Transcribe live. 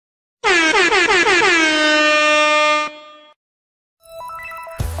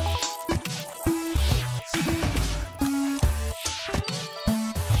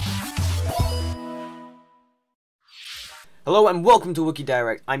Hello and welcome to Wookie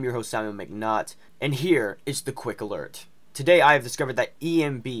Direct. I'm your host Samuel McNaught, and here is the quick alert. Today I have discovered that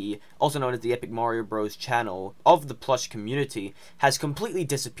EMB, also known as the Epic Mario Bros channel of the plush community, has completely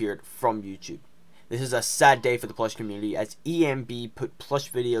disappeared from YouTube. This is a sad day for the plush community, as EMB put plush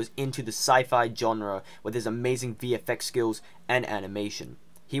videos into the sci-fi genre with his amazing VFX skills and animation.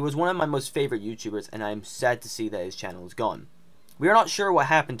 He was one of my most favorite YouTubers, and I am sad to see that his channel is gone. We are not sure what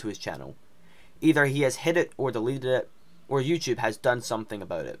happened to his channel. Either he has hid it or deleted it, or YouTube has done something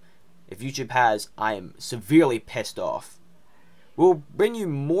about it. If YouTube has, I am severely pissed off. We'll bring you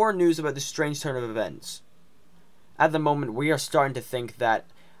more news about this strange turn of events. At the moment, we are starting to think that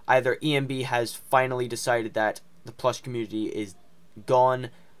either EMB has finally decided that the plush community is gone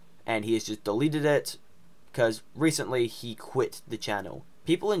and he has just deleted it, because recently he quit the channel.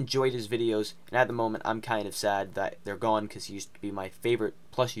 People enjoyed his videos, and at the moment I'm kind of sad that they're gone, because he used to be my favorite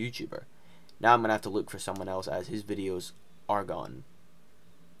plush YouTuber. Now I'm going to have to look for someone else, as his videos are gone.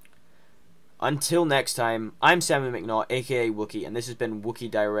 Until next time, I'm Samuel McNaught, aka Wookie, and this has been Wookie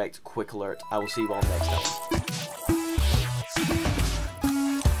Direct Quick Alert. I will see you all next time.